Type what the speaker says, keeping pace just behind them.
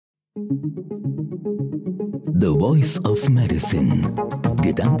The Voice of Medicine.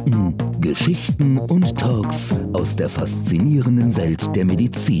 Gedanken, Geschichten und Talks aus der faszinierenden Welt der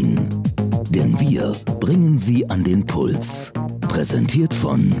Medizin. Denn wir bringen sie an den Puls. Präsentiert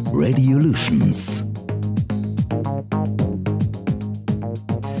von Radiolutions.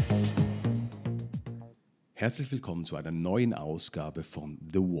 Herzlich willkommen zu einer neuen Ausgabe von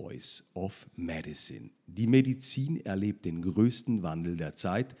The Voice of Medicine. Die Medizin erlebt den größten Wandel der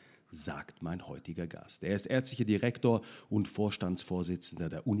Zeit, sagt mein heutiger Gast. Er ist ärztlicher Direktor und Vorstandsvorsitzender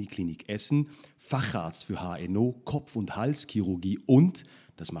der Uniklinik Essen, Facharzt für HNO, Kopf- und Halschirurgie und,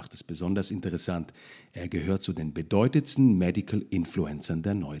 das macht es besonders interessant, er gehört zu den bedeutendsten Medical Influencern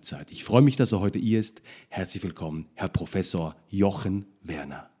der Neuzeit. Ich freue mich, dass er heute hier ist. Herzlich willkommen, Herr Professor Jochen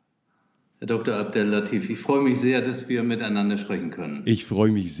Werner. Herr Dr. Abdel-Latif, ich freue mich sehr, dass wir miteinander sprechen können. Ich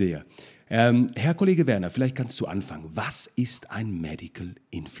freue mich sehr. Herr Kollege Werner, vielleicht kannst du anfangen. Was ist ein Medical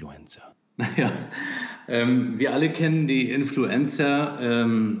Influencer? Naja, wir alle kennen die Influencer,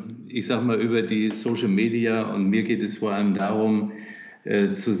 ich sage mal über die Social Media, und mir geht es vor allem darum,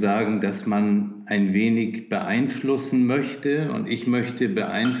 zu sagen, dass man ein wenig beeinflussen möchte, und ich möchte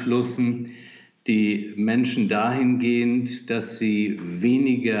beeinflussen die Menschen dahingehend, dass sie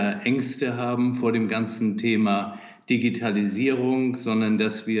weniger Ängste haben vor dem ganzen Thema Digitalisierung, sondern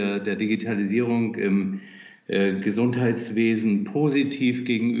dass wir der Digitalisierung im Gesundheitswesen positiv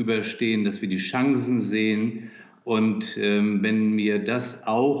gegenüberstehen, dass wir die Chancen sehen. Und wenn mir das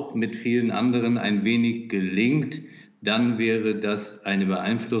auch mit vielen anderen ein wenig gelingt, dann wäre das eine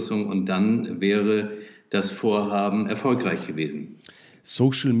Beeinflussung und dann wäre das Vorhaben erfolgreich gewesen.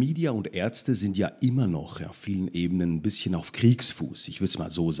 Social Media und Ärzte sind ja immer noch auf vielen Ebenen ein bisschen auf Kriegsfuß, ich würde es mal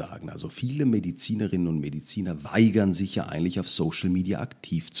so sagen. Also viele Medizinerinnen und Mediziner weigern sich ja eigentlich auf Social Media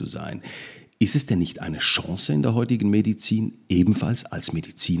aktiv zu sein. Ist es denn nicht eine Chance in der heutigen Medizin, ebenfalls als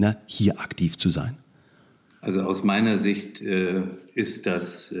Mediziner hier aktiv zu sein? Also aus meiner Sicht ist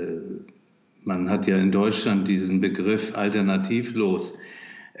das, man hat ja in Deutschland diesen Begriff alternativlos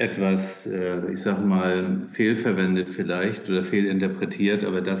etwas, ich sag mal, fehlverwendet vielleicht oder fehlinterpretiert,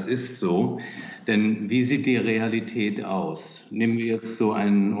 aber das ist so. Denn wie sieht die Realität aus? Nehmen wir jetzt so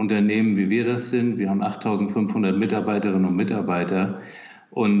ein Unternehmen, wie wir das sind. Wir haben 8.500 Mitarbeiterinnen und Mitarbeiter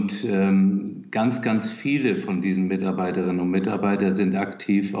und ganz, ganz viele von diesen Mitarbeiterinnen und Mitarbeitern sind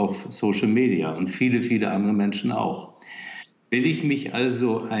aktiv auf Social Media und viele, viele andere Menschen auch. Will ich mich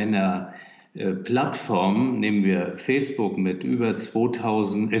also einer Plattform, nehmen wir Facebook mit über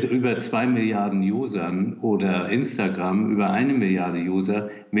 2 Milliarden Usern oder Instagram über 1 Milliarde User,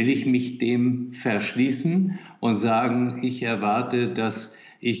 will ich mich dem verschließen und sagen, ich erwarte, dass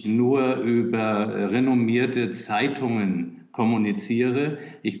ich nur über renommierte Zeitungen kommuniziere?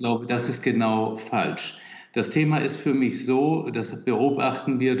 Ich glaube, das ist genau falsch. Das Thema ist für mich so, das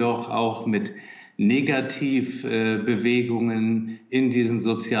beobachten wir doch auch mit Negativbewegungen in diesen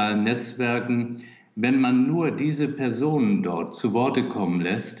sozialen Netzwerken. Wenn man nur diese Personen dort zu Worte kommen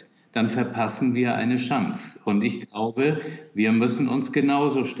lässt, dann verpassen wir eine Chance. Und ich glaube, wir müssen uns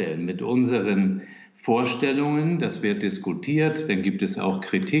genauso stellen mit unseren Vorstellungen. Das wird diskutiert, dann gibt es auch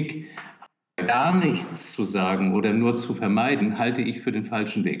Kritik. Gar nichts zu sagen oder nur zu vermeiden, halte ich für den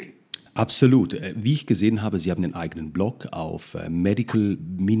falschen Weg. Absolut. Wie ich gesehen habe, Sie haben einen eigenen Blog auf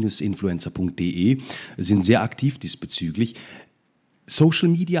medical-influencer.de, sind sehr aktiv diesbezüglich.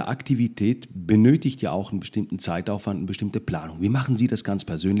 Social-Media-Aktivität benötigt ja auch einen bestimmten Zeitaufwand, eine bestimmte Planung. Wie machen Sie das ganz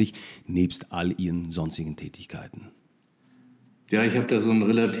persönlich, nebst all Ihren sonstigen Tätigkeiten? Ja, ich habe da so ein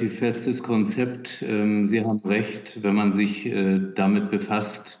relativ festes Konzept. Sie haben recht, wenn man sich damit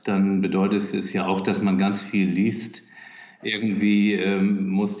befasst, dann bedeutet es ja auch, dass man ganz viel liest. Irgendwie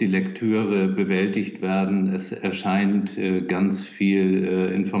muss die Lektüre bewältigt werden. Es erscheint ganz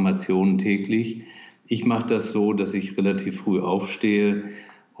viel Information täglich. Ich mache das so, dass ich relativ früh aufstehe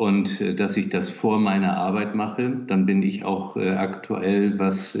und dass ich das vor meiner Arbeit mache. Dann bin ich auch aktuell,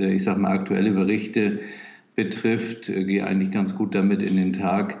 was ich sage mal aktuelle Berichte betrifft, gehe eigentlich ganz gut damit in den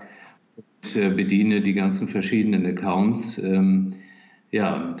Tag und bediene die ganzen verschiedenen Accounts.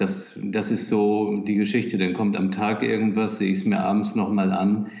 Ja, das ist so die Geschichte. Dann kommt am Tag irgendwas, sehe ich es mir abends nochmal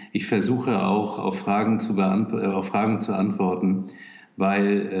an. Ich versuche auch auf Fragen zu antworten,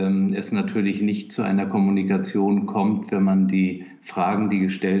 weil es natürlich nicht zu einer Kommunikation kommt, wenn man die Fragen, die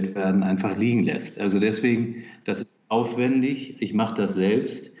gestellt werden, einfach liegen lässt. Also deswegen, das ist aufwendig. Ich mache das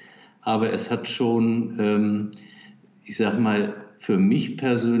selbst, aber es hat schon, ich sag mal, für mich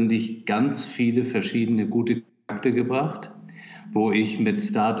persönlich ganz viele verschiedene gute Kontakte gebracht, wo ich mit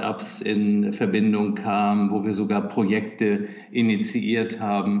Start-ups in Verbindung kam, wo wir sogar Projekte initiiert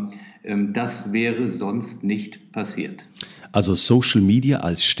haben. Das wäre sonst nicht passiert. Also Social Media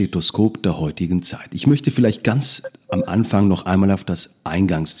als Stethoskop der heutigen Zeit. Ich möchte vielleicht ganz am Anfang noch einmal auf das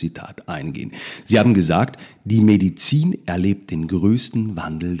Eingangszitat eingehen. Sie haben gesagt, die Medizin erlebt den größten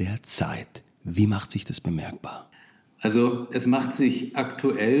Wandel der Zeit. Wie macht sich das bemerkbar? Also es macht sich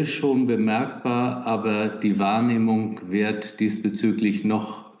aktuell schon bemerkbar, aber die Wahrnehmung wird diesbezüglich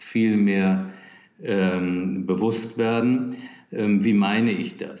noch viel mehr bewusst werden. Wie meine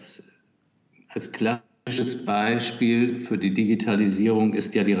ich das? Als klassisches Beispiel für die Digitalisierung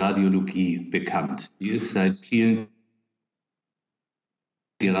ist ja die Radiologie bekannt. Die ist seit vielen.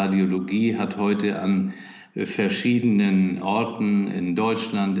 Die Radiologie hat heute an verschiedenen Orten in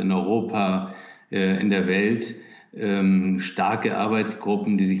Deutschland, in Europa, in der Welt starke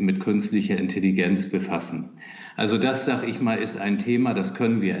Arbeitsgruppen, die sich mit künstlicher Intelligenz befassen. Also das, sage ich mal, ist ein Thema, das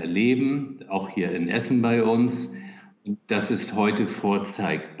können wir erleben, auch hier in Essen bei uns. Das ist heute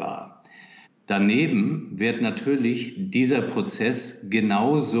vorzeigbar. Daneben wird natürlich dieser Prozess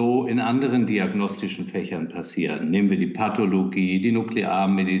genauso in anderen diagnostischen Fächern passieren. Nehmen wir die Pathologie, die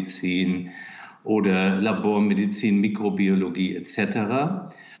Nuklearmedizin oder Labormedizin, Mikrobiologie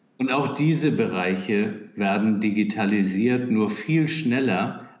etc. Und auch diese Bereiche werden digitalisiert, nur viel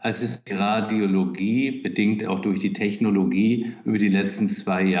schneller, als es die Radiologie, bedingt auch durch die Technologie, über die letzten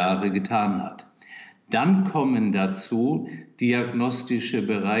 2 Jahre getan hat. Dann kommen dazu diagnostische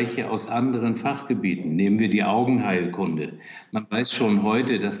Bereiche aus anderen Fachgebieten. Nehmen wir die Augenheilkunde. Man weiß schon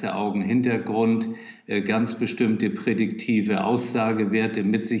heute, dass der Augenhintergrund ganz bestimmte prädiktive Aussagewerte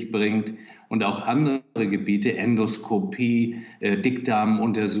mit sich bringt und auch andere Gebiete, Endoskopie,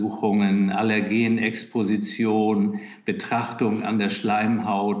 Dickdarmuntersuchungen, Allergenexposition, Betrachtung an der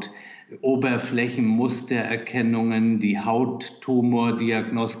Schleimhaut, Oberflächenmustererkennungen, die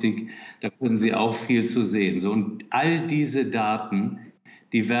Hauttumordiagnostik, da können Sie auch viel zu sehen. So, und all diese Daten,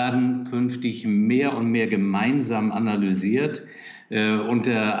 die werden künftig mehr und mehr gemeinsam analysiert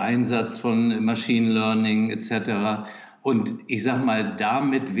unter Einsatz von Machine Learning etc. Und ich sage mal,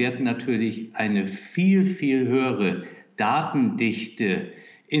 damit wird natürlich eine viel, viel höhere Datendichte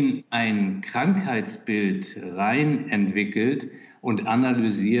in ein Krankheitsbild rein entwickelt und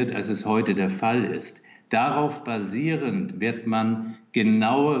analysiert, als es heute der Fall ist. Darauf basierend wird man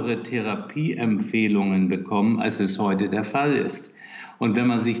genauere Therapieempfehlungen bekommen, als es heute der Fall ist. Und wenn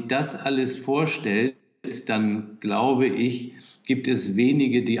man sich das alles vorstellt, dann glaube ich, gibt es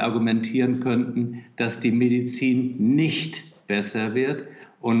wenige, die argumentieren könnten, dass die Medizin nicht besser wird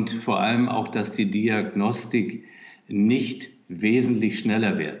und vor allem auch, dass die Diagnostik nicht wesentlich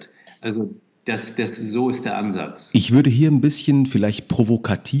schneller wird. Also so ist der Ansatz. Ich würde hier ein bisschen vielleicht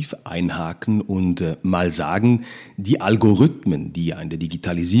provokativ einhaken und mal sagen, die Algorithmen, die ja in der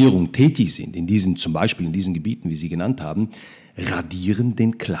Digitalisierung tätig sind, zum Beispiel in diesen Gebieten, wie Sie genannt haben, radieren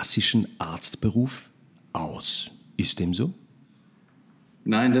den klassischen Arztberuf aus. Ist dem so?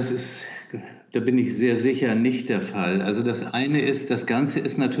 Nein, da bin ich sehr sicher nicht der Fall. Also das Ganze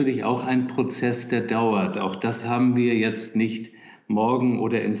ist natürlich auch ein Prozess, der dauert. Auch das haben wir jetzt nicht morgen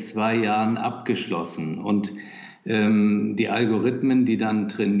oder in 2 Jahren abgeschlossen. Und die Algorithmen, die dann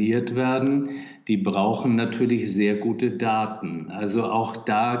trainiert werden, die brauchen natürlich sehr gute Daten. Also auch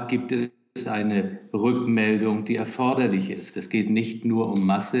da gibt es eine Rückmeldung, die erforderlich ist. Es geht nicht nur um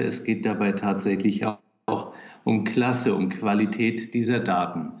Masse, es geht dabei tatsächlich auch um Klasse, um Qualität dieser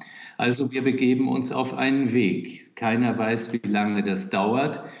Daten. Also wir begeben uns auf einen Weg. Keiner weiß, wie lange das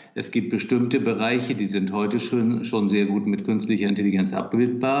dauert. Es gibt bestimmte Bereiche, die sind heute schon sehr gut mit künstlicher Intelligenz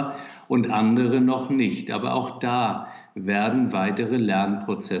abbildbar und andere noch nicht. Aber auch da werden weitere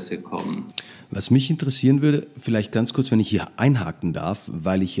Lernprozesse kommen. Was mich interessieren würde, vielleicht ganz kurz, wenn ich hier einhaken darf,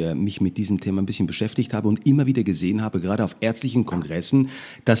 weil ich mich mit diesem Thema ein bisschen beschäftigt habe und immer wieder gesehen habe, gerade auf ärztlichen Kongressen,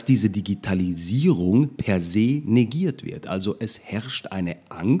 dass diese Digitalisierung per se negiert wird. Also es herrscht eine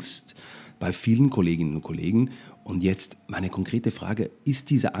Angst bei vielen Kolleginnen und Kollegen. Und jetzt meine konkrete Frage, ist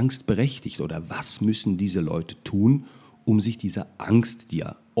diese Angst berechtigt oder was müssen diese Leute tun, um sich dieser Angst, die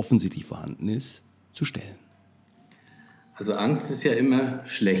ja offensichtlich vorhanden ist, zu stellen? Also Angst ist ja immer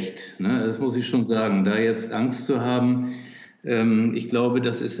schlecht, ne? Das muss ich schon sagen. Da jetzt Angst zu haben, ich glaube,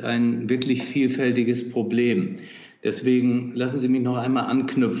 das ist ein wirklich vielfältiges Problem. Deswegen lassen Sie mich noch einmal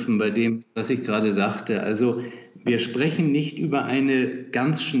anknüpfen bei dem, was ich gerade sagte. Also wir sprechen nicht über eine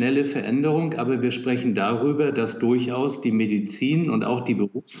ganz schnelle Veränderung, aber wir sprechen darüber, dass durchaus die Medizin und auch die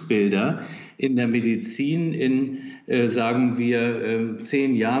Berufsbilder in der Medizin in, sagen wir,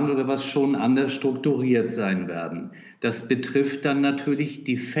 10 Jahren oder was schon anders strukturiert sein werden. Das betrifft dann natürlich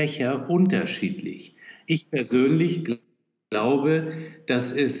die Fächer unterschiedlich. Ich persönlich glaube,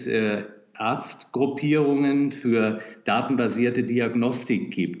 dass es Arztgruppierungen für datenbasierte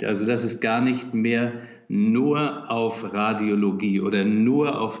Diagnostik gibt. Also dass es gar nicht mehr nur auf Radiologie oder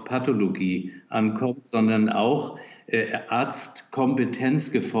nur auf Pathologie ankommt, sondern auch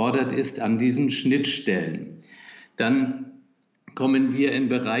Arztkompetenz gefordert ist an diesen Schnittstellen. Dann kommen wir in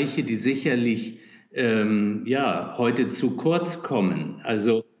Bereiche, die sicherlich heute zu kurz kommen.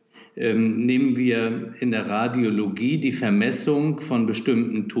 Also nehmen wir in der Radiologie die Vermessung von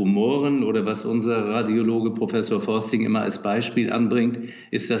bestimmten Tumoren oder was unser Radiologe Professor Forsting immer als Beispiel anbringt,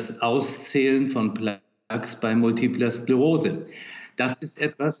 ist das Auszählen von Plaques bei Multipler Sklerose. Das ist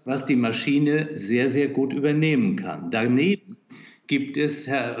etwas, was die Maschine sehr, sehr gut übernehmen kann. Daneben gibt es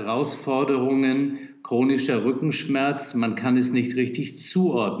Herausforderungen, chronischer Rückenschmerz, man kann es nicht richtig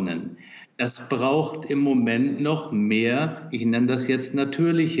zuordnen. Das braucht im Moment noch mehr, ich nenne das jetzt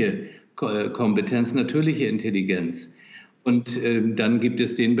natürliche Kompetenz, natürliche Intelligenz. Und dann gibt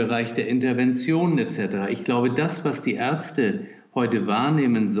es den Bereich der Interventionen etc. Ich glaube, das, was die Ärzte heute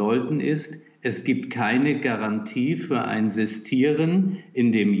wahrnehmen sollten, ist, es gibt keine Garantie für ein Sistieren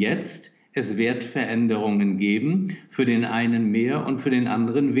in dem Jetzt. Es wird Veränderungen geben, für den einen mehr und für den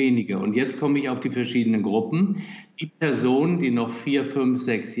anderen weniger. Und jetzt komme ich auf die verschiedenen Gruppen. Die Person, die noch 4, 5,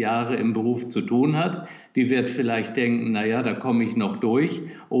 6 Jahre im Beruf zu tun hat, die wird vielleicht denken, naja, da komme ich noch durch,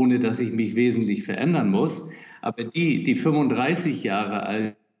 ohne dass ich mich wesentlich verändern muss. Aber die 35 Jahre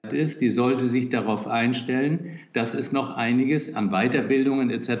alt ist, die sollte sich darauf einstellen, dass es noch einiges an Weiterbildungen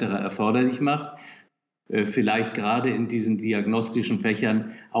etc. erforderlich macht. Vielleicht gerade in diesen diagnostischen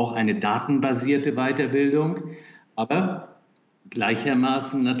Fächern auch eine datenbasierte Weiterbildung, aber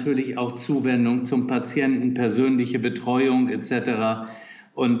gleichermaßen natürlich auch Zuwendung zum Patienten, persönliche Betreuung etc.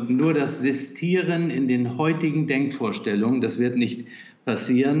 Und nur das Sistieren in den heutigen Denkvorstellungen, das wird nicht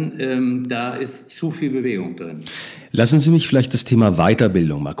passieren, da ist zu viel Bewegung drin. Lassen Sie mich vielleicht das Thema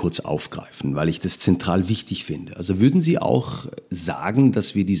Weiterbildung mal kurz aufgreifen, weil ich das zentral wichtig finde. Also würden Sie auch sagen,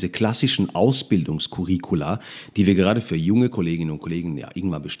 dass wir diese klassischen Ausbildungskurricula, die wir gerade für junge Kolleginnen und Kollegen ja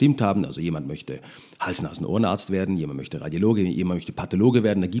irgendwann bestimmt haben, also jemand möchte Hals-Nasen-Ohrenarzt werden, jemand möchte Radiologe, jemand möchte Pathologe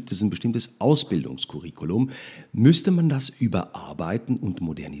werden, da gibt es ein bestimmtes Ausbildungskurriculum. Müsste man das überarbeiten und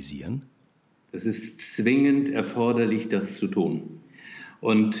modernisieren? Es ist zwingend erforderlich, das zu tun.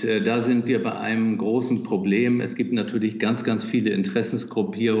 Und da sind wir bei einem großen Problem. Es gibt natürlich ganz, ganz viele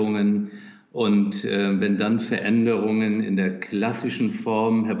Interessensgruppierungen. Und wenn dann Veränderungen in der klassischen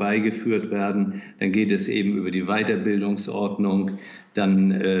Form herbeigeführt werden, dann geht es eben über die Weiterbildungsordnung.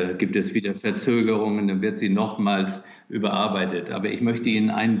 Dann gibt es wieder Verzögerungen, dann wird sie nochmals überarbeitet. Aber ich möchte Ihnen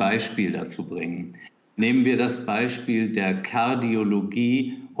ein Beispiel dazu bringen. Nehmen wir das Beispiel der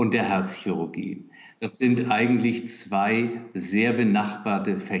Kardiologie und der Herzchirurgie. Das sind eigentlich zwei sehr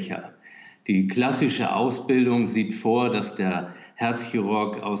benachbarte Fächer. Die klassische Ausbildung sieht vor, dass der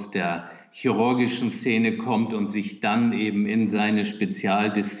Herzchirurg aus der chirurgischen Szene kommt und sich dann eben in seine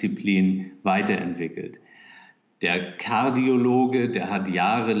Spezialdisziplin weiterentwickelt. Der Kardiologe, der hat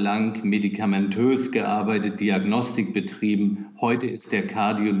jahrelang medikamentös gearbeitet, Diagnostik betrieben. Heute ist der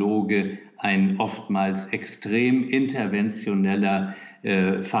Kardiologe ein oftmals extrem interventioneller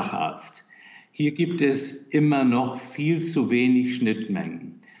Facharzt. Hier gibt es immer noch viel zu wenig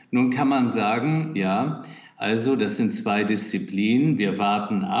Schnittmengen. Nun kann man sagen, ja, also das sind zwei Disziplinen. Wir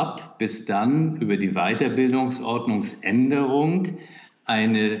warten ab, bis dann über die Weiterbildungsordnungsänderung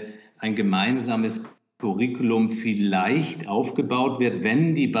ein gemeinsames Curriculum vielleicht aufgebaut wird,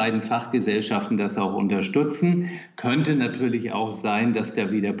 wenn die beiden Fachgesellschaften das auch unterstützen. Könnte natürlich auch sein, dass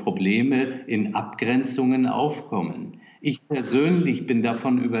da wieder Probleme in Abgrenzungen aufkommen. Ich persönlich bin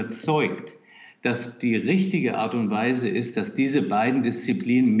davon überzeugt, dass die richtige Art und Weise ist, dass diese beiden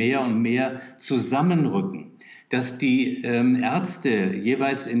Disziplinen mehr und mehr zusammenrücken, dass die Ärzte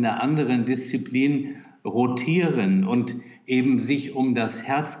jeweils in einer anderen Disziplin rotieren und eben sich um das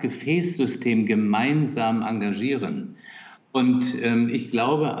Herz-Gefäß-System gemeinsam engagieren. Und ich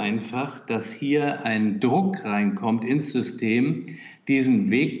glaube einfach, dass hier ein Druck reinkommt ins System,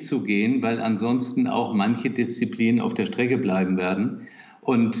 diesen Weg zu gehen, weil ansonsten auch manche Disziplinen auf der Strecke bleiben werden.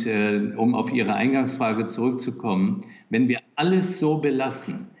 Und um auf Ihre Eingangsfrage zurückzukommen, wenn wir alles so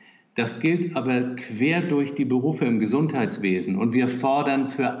belassen, das gilt aber quer durch die Berufe im Gesundheitswesen und wir fordern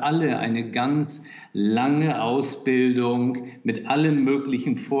für alle eine ganz lange Ausbildung mit allen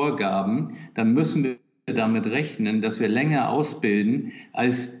möglichen Vorgaben, dann müssen wir damit rechnen, dass wir länger ausbilden,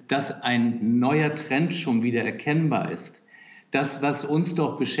 als dass ein neuer Trend schon wieder erkennbar ist. Das, was uns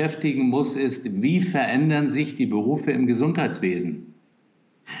doch beschäftigen muss, ist, wie verändern sich die Berufe im Gesundheitswesen?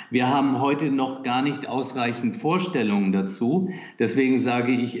 Wir haben heute noch gar nicht ausreichend Vorstellungen dazu. Deswegen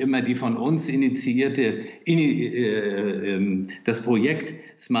sage ich immer, die von uns initiierte, das Projekt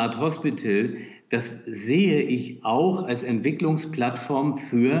Smart Hospital, das sehe ich auch als Entwicklungsplattform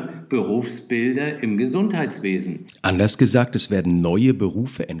für Berufsbilder im Gesundheitswesen. Anders gesagt, es werden neue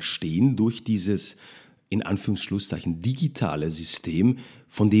Berufe entstehen durch dieses, in Anführungsschlusszeichen, digitale System,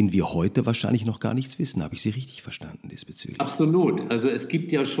 von denen wir heute wahrscheinlich noch gar nichts wissen. Habe ich Sie richtig verstanden diesbezüglich? Absolut. Also es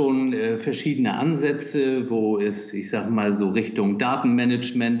gibt ja schon verschiedene Ansätze, wo es, ich sage mal, so Richtung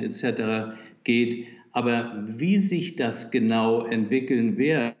Datenmanagement etc. geht. Aber wie sich das genau entwickeln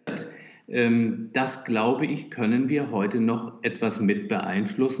wird, das, glaube ich, können wir heute noch etwas mit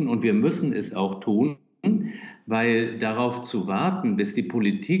beeinflussen. Und wir müssen es auch tun, weil darauf zu warten, bis die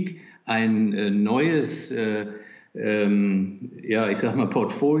Politik ein neues ja, ich sag mal,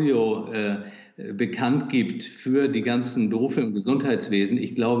 Portfolio bekannt gibt für die ganzen Berufe im Gesundheitswesen,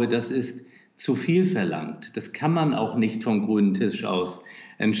 ich glaube, das ist zu viel verlangt. Das kann man auch nicht vom grünen Tisch aus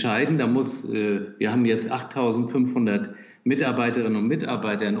entscheiden. Wir haben jetzt 8.500 Mitarbeiterinnen und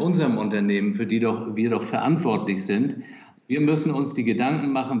Mitarbeiter in unserem Unternehmen, für die wir doch verantwortlich sind. Wir müssen uns die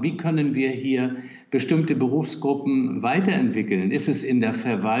Gedanken machen, wie können wir hier bestimmte Berufsgruppen weiterentwickeln? Ist es in der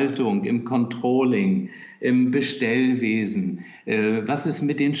Verwaltung, im Controlling, im Bestellwesen? Was ist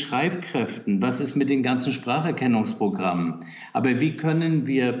mit den Schreibkräften? Was ist mit den ganzen Spracherkennungsprogrammen? Aber wie können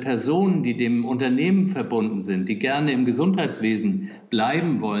wir Personen, die dem Unternehmen verbunden sind, die gerne im Gesundheitswesen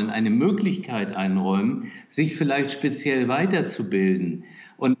bleiben wollen, eine Möglichkeit einräumen, sich vielleicht speziell weiterzubilden?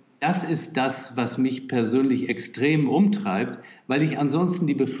 Und das ist das, was mich persönlich extrem umtreibt, weil ich ansonsten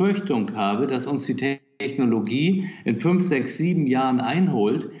die Befürchtung habe, dass uns die Technologie in 5, 6, 7 Jahren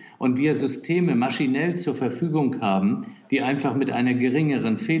einholt und wir Systeme maschinell zur Verfügung haben, die einfach mit einer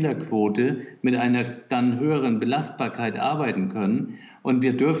geringeren Fehlerquote, mit einer dann höheren Belastbarkeit arbeiten können. Und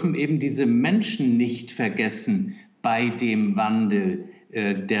wir dürfen eben diese Menschen nicht vergessen bei dem Wandel,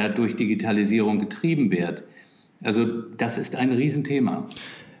 der durch Digitalisierung getrieben wird. Also das ist ein Riesenthema.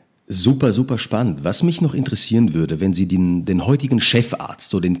 Super, super spannend. Was mich noch interessieren würde, wenn Sie den heutigen Chefarzt,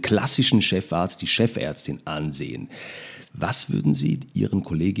 so den klassischen Chefarzt, die Chefärztin ansehen, was würden Sie Ihren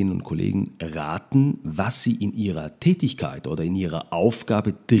Kolleginnen und Kollegen raten, was sie in ihrer Tätigkeit oder in ihrer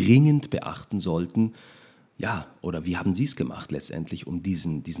Aufgabe dringend beachten sollten? Ja, oder wie haben Sie es gemacht letztendlich, um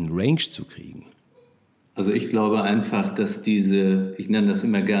diesen Range zu kriegen? Also ich glaube einfach, dass diese, ich nenne das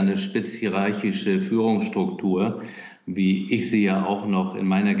immer gerne spitzhierarchische Führungsstruktur, wie ich sie ja auch noch in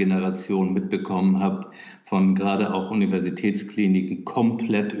meiner Generation mitbekommen habe, von gerade auch Universitätskliniken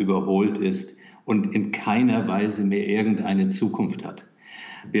komplett überholt ist und in keiner Weise mehr irgendeine Zukunft hat.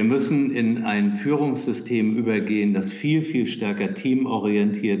 Wir müssen in ein Führungssystem übergehen, das viel, viel stärker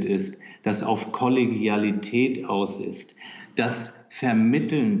teamorientiert ist, das auf Kollegialität aus ist, das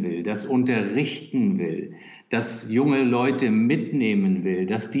vermitteln will, das unterrichten will, das junge Leute mitnehmen will,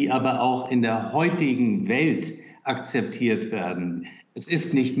 dass die aber auch in der heutigen Welt akzeptiert werden. Es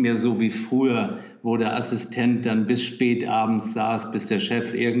ist nicht mehr so wie früher, wo der Assistent dann bis spät abends saß, bis der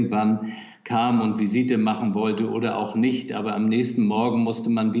Chef irgendwann kam und Visite machen wollte oder auch nicht. Aber am nächsten Morgen musste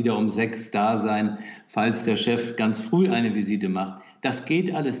man wieder um 6 da sein, falls der Chef ganz früh eine Visite macht. Das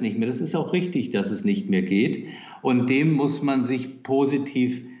geht alles nicht mehr. Das ist auch richtig, dass es nicht mehr geht. Und dem muss man sich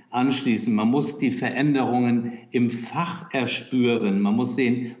positiv anschließen. Man muss die Veränderungen im Fach erspüren. Man muss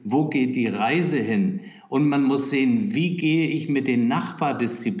sehen, wo geht die Reise hin? Und man muss sehen, wie gehe ich mit den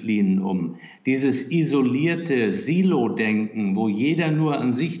Nachbardisziplinen um? Dieses isolierte Silo-Denken, wo jeder nur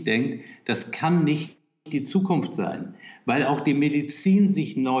an sich denkt, das kann nicht die Zukunft sein, weil auch die Medizin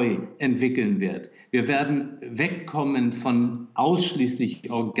sich neu entwickeln wird. Wir werden wegkommen von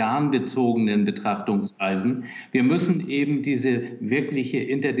ausschließlich organbezogenen Betrachtungsweisen. Wir müssen eben diese wirkliche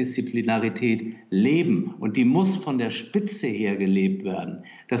Interdisziplinarität leben und die muss von der Spitze her gelebt werden.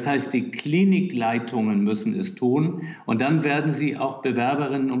 Das heißt, die Klinikleitungen müssen es tun und dann werden sie auch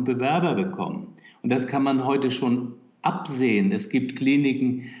Bewerberinnen und Bewerber bekommen. Und das kann man heute schon absehen. Es gibt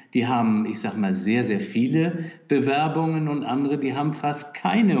Kliniken, die haben, ich sage mal, sehr, sehr viele Bewerbungen und andere, die haben fast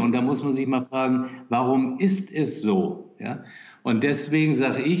keine. Und da muss man sich mal fragen, warum ist es so? Ja? Und deswegen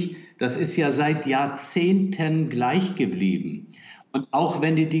sage ich, das ist ja seit Jahrzehnten gleich geblieben. Und auch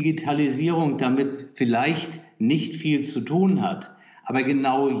wenn die Digitalisierung damit vielleicht nicht viel zu tun hat, aber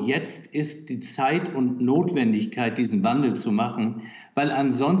genau jetzt ist die Zeit und Notwendigkeit, diesen Wandel zu machen, weil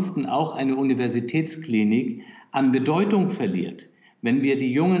ansonsten auch eine Universitätsklinik an Bedeutung verliert. Wenn wir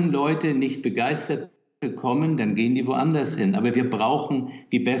die jungen Leute nicht begeistert kommen, dann gehen die woanders hin. Aber wir brauchen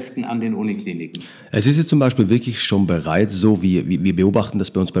die Besten an den Unikliniken. Es ist jetzt zum Beispiel wirklich schon bereits so, wir beobachten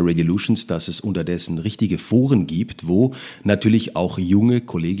das bei uns bei Radiolutions, dass es unterdessen richtige Foren gibt, wo natürlich auch junge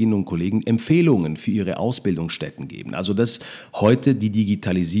Kolleginnen und Kollegen Empfehlungen für ihre Ausbildungsstätten geben. Also dass heute die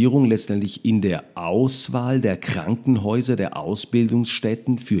Digitalisierung letztendlich in der Auswahl der Krankenhäuser, der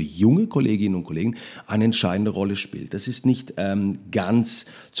Ausbildungsstätten für junge Kolleginnen und Kollegen eine entscheidende Rolle spielt. Das ist nicht ganz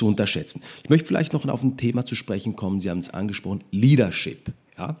zu unterschätzen. Ich möchte vielleicht noch auf ein Thema zu sprechen kommen, Sie haben es angesprochen, Leadership.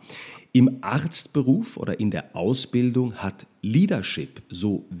 Ja? Im Arztberuf oder in der Ausbildung hat Leadership,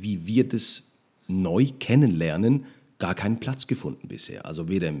 so wie wir das neu kennenlernen, gar keinen Platz gefunden bisher. Also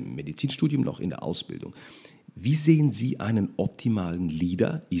weder im Medizinstudium noch in der Ausbildung. Wie sehen Sie einen optimalen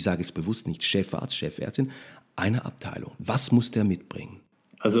Leader, ich sage jetzt bewusst nicht Chefarzt, Chefärztin, einer Abteilung? Was muss der mitbringen?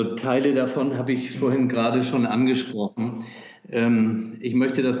 Also Teile davon habe ich vorhin gerade schon angesprochen. Ich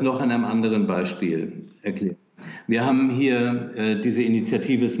möchte das noch an einem anderen Beispiel erklären. Wir haben hier diese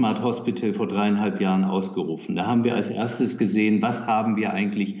Initiative Smart Hospital vor 3,5 Jahren ausgerufen. Da haben wir als erstes gesehen, was haben wir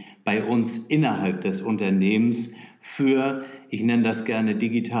eigentlich bei uns innerhalb des Unternehmens für, ich nenne das gerne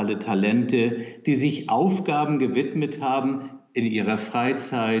digitale Talente, die sich Aufgaben gewidmet haben in ihrer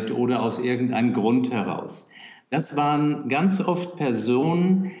Freizeit oder aus irgendeinem Grund heraus. Das waren ganz oft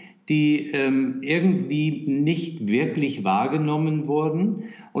Personen, die irgendwie nicht wirklich wahrgenommen wurden.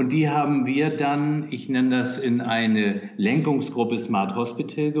 Und die haben wir dann, ich nenne das, in eine Lenkungsgruppe Smart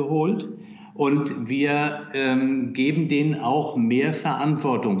Hospital geholt. Und wir geben denen auch mehr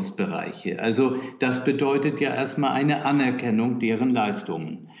Verantwortungsbereiche. Also das bedeutet ja erstmal eine Anerkennung deren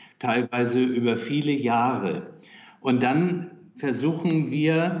Leistungen, teilweise über viele Jahre. Und dann versuchen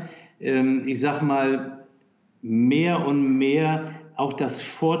wir, ich sag mal, mehr und mehr auch das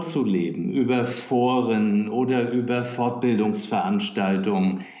vorzuleben über Foren oder über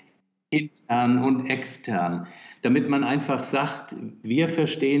Fortbildungsveranstaltungen, intern und extern, damit man einfach sagt, wir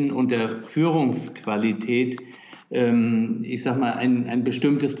verstehen unter Führungsqualität, ich sag mal, ein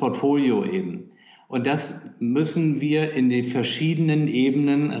bestimmtes Portfolio eben. Und das müssen wir in die verschiedenen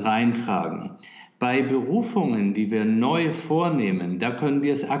Ebenen reintragen. Bei Berufungen, die wir neu vornehmen, da können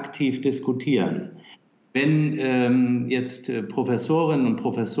wir es aktiv diskutieren. Wenn jetzt Professorinnen und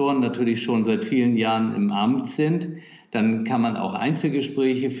Professoren natürlich schon seit vielen Jahren im Amt sind, dann kann man auch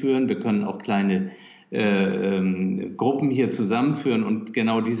Einzelgespräche führen. Wir können auch kleine Gruppen hier zusammenführen und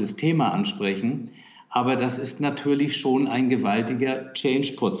genau dieses Thema ansprechen. Aber das ist natürlich schon ein gewaltiger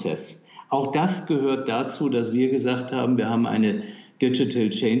Change-Prozess. Auch das gehört dazu, dass wir gesagt haben, wir haben eine Digital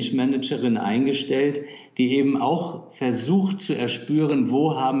Change Managerin eingestellt, die eben auch versucht zu erspüren,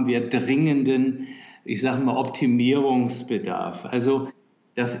 wo haben wir dringenden, ich sage mal, Optimierungsbedarf. Also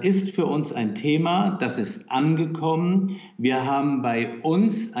das ist für uns ein Thema, das ist angekommen. Wir haben bei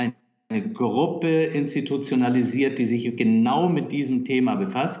uns eine Gruppe institutionalisiert, die sich genau mit diesem Thema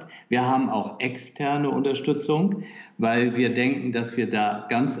befasst. Wir haben auch externe Unterstützung, weil wir denken, dass wir da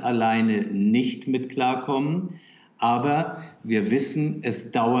ganz alleine nicht mit klarkommen. Aber wir wissen,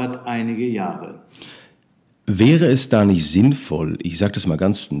 es dauert einige Jahre. Wäre es da nicht sinnvoll, ich sage das mal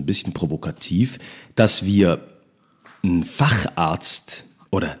ganz ein bisschen provokativ, dass wir einen Facharzt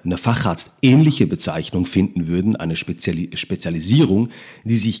oder eine facharztähnliche Bezeichnung finden würden, eine Spezialisierung,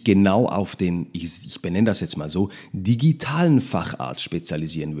 die sich genau auf den, ich benenne das jetzt mal so, digitalen Facharzt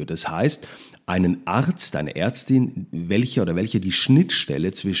spezialisieren würde. Das heißt, einen Arzt, eine Ärztin, welche die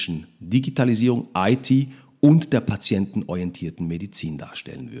Schnittstelle zwischen Digitalisierung, IT und der patientenorientierten Medizin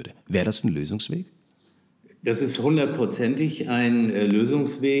darstellen würde. Wäre das ein Lösungsweg? Das ist 100%ig ein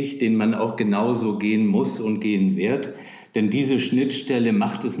Lösungsweg, den man auch genauso gehen muss und gehen wird. Denn diese Schnittstelle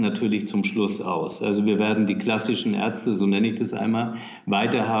macht es natürlich zum Schluss aus. Also wir werden die klassischen Ärzte, so nenne ich das einmal,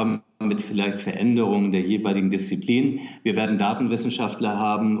 weiter haben mit vielleicht Veränderungen der jeweiligen Disziplin. Wir werden Datenwissenschaftler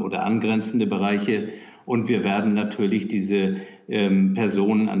haben oder angrenzende Bereiche. Und wir werden natürlich diese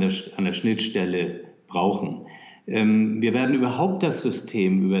Personen an der Schnittstelle brauchen. Wir werden überhaupt das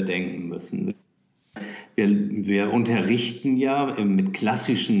System überdenken müssen. Wir unterrichten ja mit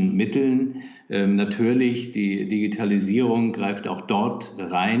klassischen Mitteln. Natürlich, die Digitalisierung greift auch dort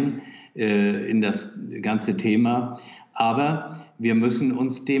rein in das ganze Thema. Aber wir müssen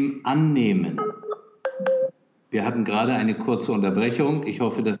uns dem annehmen. Wir hatten gerade eine kurze Unterbrechung. Ich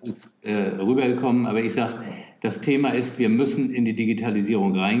hoffe, das ist rübergekommen. Aber ich sage, das Thema ist, wir müssen in die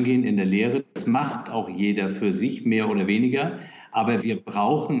Digitalisierung reingehen, in der Lehre. Das macht auch jeder für sich, mehr oder weniger. Aber wir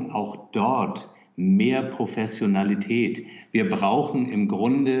brauchen auch dort mehr Professionalität. Wir brauchen im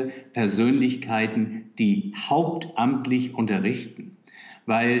Grunde Persönlichkeiten, die hauptamtlich unterrichten.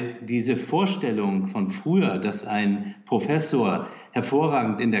 Weil diese Vorstellung von früher, dass ein Professor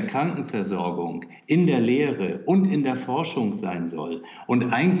hervorragend in der Krankenversorgung, in der Lehre und in der Forschung sein soll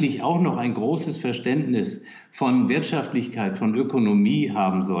und eigentlich auch noch ein großes Verständnis von Wirtschaftlichkeit, von Ökonomie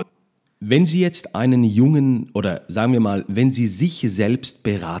haben soll. Wenn Sie jetzt einen Jungen oder sagen wir mal, wenn Sie sich selbst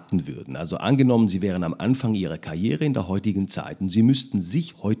beraten würden, also angenommen, Sie wären am Anfang Ihrer Karriere in der heutigen Zeit und Sie müssten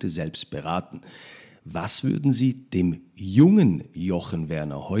sich heute selbst beraten, was würden Sie dem jungen Jochen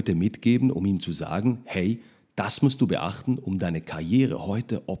Werner heute mitgeben, um ihm zu sagen, hey, das musst du beachten, um deine Karriere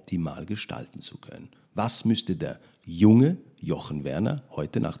heute optimal gestalten zu können? Was müsste der junge Jochen Werner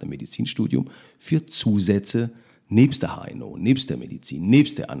heute nach dem Medizinstudium für Zusätze nebst der HNO, nebst der Medizin,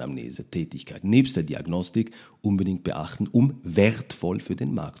 nebst der Anamnese, Tätigkeit, nebst der Diagnostik unbedingt beachten, um wertvoll für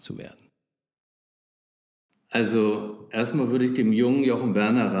den Markt zu werden? Also erstmal würde ich dem jungen Jochen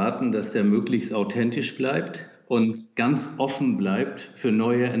Werner raten, dass der möglichst authentisch bleibt und ganz offen bleibt für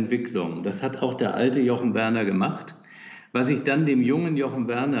neue Entwicklungen. Das hat auch der alte Jochen Werner gemacht. Was ich dann dem jungen Jochen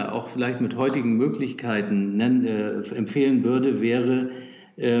Werner auch vielleicht mit heutigen Möglichkeiten empfehlen würde, wäre,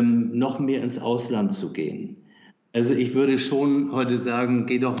 noch mehr ins Ausland zu gehen. Also ich würde schon heute sagen,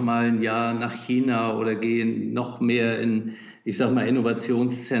 geh doch mal ein Jahr nach China oder geh noch mehr in, ich sag mal,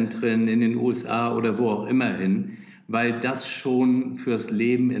 Innovationszentren in den USA oder wo auch immer hin, weil das schon fürs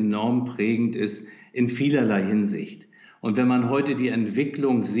Leben enorm prägend ist in vielerlei Hinsicht. Und wenn man heute die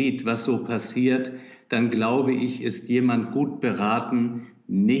Entwicklung sieht, was so passiert, dann glaube ich, ist jemand gut beraten,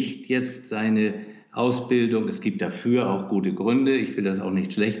 nicht jetzt seine Ausbildung, es gibt dafür auch gute Gründe, ich will das auch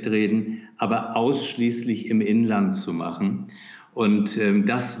nicht schlecht reden, aber ausschließlich im Inland zu machen. Und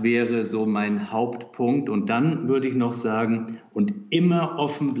das wäre so mein Hauptpunkt. Und dann würde ich noch sagen, und immer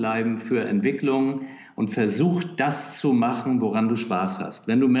offen bleiben für Entwicklungen und versuch das zu machen, woran du Spaß hast.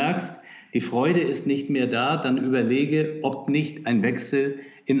 Wenn du merkst, die Freude ist nicht mehr da, dann überlege, ob nicht ein Wechsel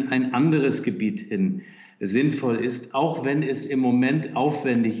in ein anderes Gebiet hin sinnvoll ist, auch wenn es im Moment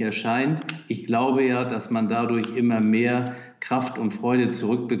aufwendig erscheint. Ich glaube ja, dass man dadurch immer mehr Kraft und Freude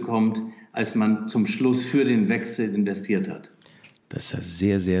zurückbekommt, als man zum Schluss für den Wechsel investiert hat. Das ist ein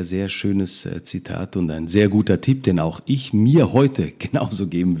sehr, sehr, sehr schönes Zitat und ein sehr guter Tipp, den auch ich mir heute genauso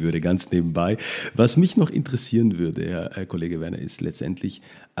geben würde, ganz nebenbei. Was mich noch interessieren würde, Herr Kollege Werner, ist letztendlich,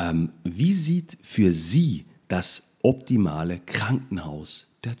 wie sieht für Sie das optimale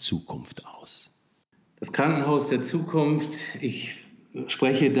Krankenhaus der Zukunft aus? Das Krankenhaus der Zukunft, ich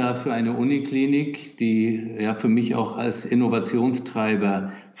spreche da für eine Uniklinik, die ja für mich auch als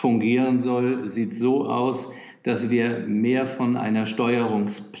Innovationstreiber fungieren soll, sieht so aus, dass wir mehr von einer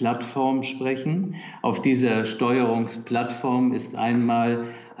Steuerungsplattform sprechen. Auf dieser Steuerungsplattform ist einmal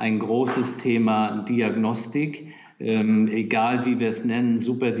ein großes Thema Diagnostik, egal wie wir es nennen,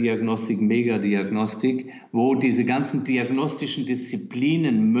 Superdiagnostik, Megadiagnostik, wo diese ganzen diagnostischen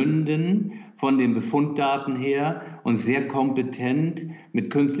Disziplinen münden von den Befunddaten her und sehr kompetent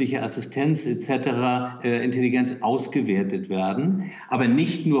mit künstlicher Assistenz etc. Intelligenz ausgewertet werden, aber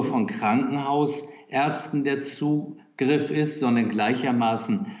nicht nur von Krankenhausärzten der Zugriff ist, sondern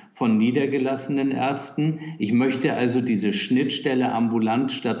gleichermaßen von niedergelassenen Ärzten. Ich möchte also diese Schnittstelle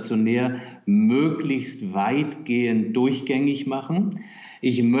ambulant, stationär möglichst weitgehend durchgängig machen.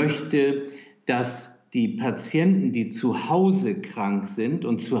 Ich möchte, dass die Patienten, die zu Hause krank sind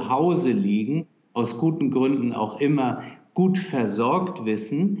und zu Hause liegen, aus guten Gründen auch immer gut versorgt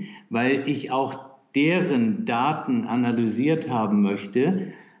wissen, weil ich auch deren Daten analysiert haben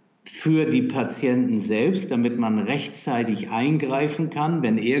möchte für die Patienten selbst, damit man rechtzeitig eingreifen kann,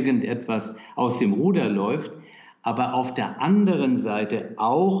 wenn irgendetwas aus dem Ruder läuft, aber auf der anderen Seite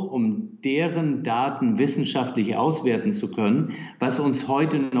auch, um deren Daten wissenschaftlich auswerten zu können, was uns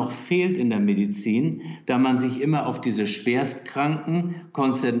heute noch fehlt in der Medizin, da man sich immer auf diese Schwerstkranken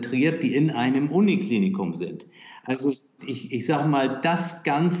konzentriert, die in einem Uniklinikum sind. Also ich sage mal, das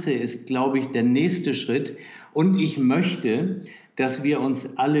Ganze ist, glaube ich, der nächste Schritt. Und ich möchte, dass wir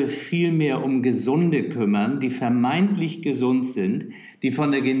uns alle viel mehr um Gesunde kümmern, die vermeintlich gesund sind, die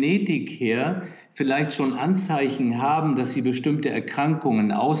von der Genetik her vielleicht schon Anzeichen haben, dass sie bestimmte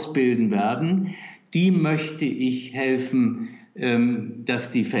Erkrankungen ausbilden werden. Die möchte ich helfen,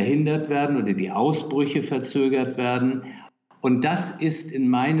 dass die verhindert werden oder die Ausbrüche verzögert werden. Und das ist in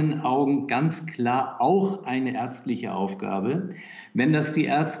meinen Augen ganz klar auch eine ärztliche Aufgabe. Wenn das die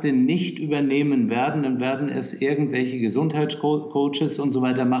Ärzte nicht übernehmen werden, dann werden es irgendwelche Gesundheitscoaches und so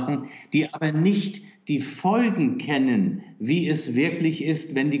weiter machen, die aber nicht die Folgen kennen, wie es wirklich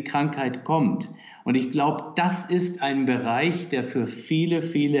ist, wenn die Krankheit kommt. Und ich glaube, das ist ein Bereich, der für viele,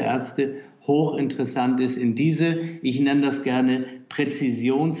 viele Ärzte hochinteressant ist, in diese, ich nenne das gerne,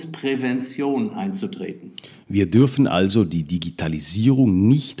 Präzisionsprävention einzutreten. Wir dürfen also die Digitalisierung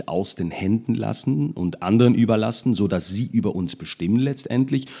nicht aus den Händen lassen und anderen überlassen, sodass sie über uns bestimmen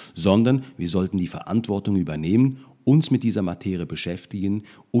letztendlich, sondern wir sollten die Verantwortung übernehmen, uns mit dieser Materie beschäftigen,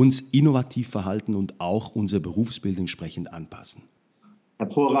 uns innovativ verhalten und auch unser Berufsbild entsprechend anpassen.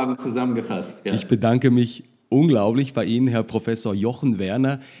 Hervorragend zusammengefasst. Ja. Ich bedanke mich unglaublich bei Ihnen, Herr Professor Jochen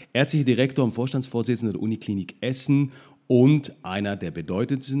Werner, ärztlicher Direktor und Vorstandsvorsitzender der Uniklinik Essen und einer der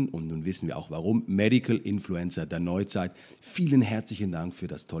bedeutendsten, und nun wissen wir auch warum, Medical Influencer der Neuzeit. Vielen herzlichen Dank für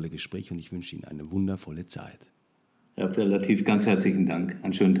das tolle Gespräch und ich wünsche Ihnen eine wundervolle Zeit. Herr Abdel-Latif, ganz herzlichen Dank.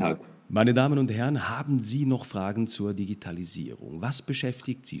 Einen schönen Tag. Meine Damen und Herren, haben Sie noch Fragen zur Digitalisierung? Was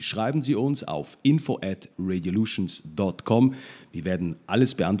beschäftigt Sie? Schreiben Sie uns auf info@radiolutions.com. Wir werden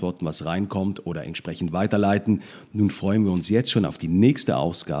alles beantworten, was reinkommt oder entsprechend weiterleiten. Nun freuen wir uns jetzt schon auf die nächste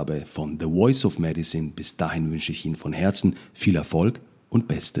Ausgabe von The Voice of Medicine. Bis dahin wünsche ich Ihnen von Herzen viel Erfolg und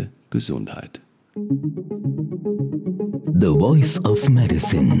beste Gesundheit. The Voice of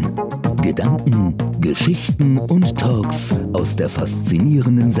Medicine. Gedanken, Geschichten und Talks aus der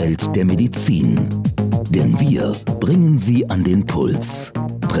faszinierenden Welt der Medizin. Denn wir bringen sie an den Puls.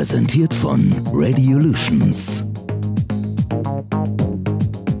 Präsentiert von Radiolutions.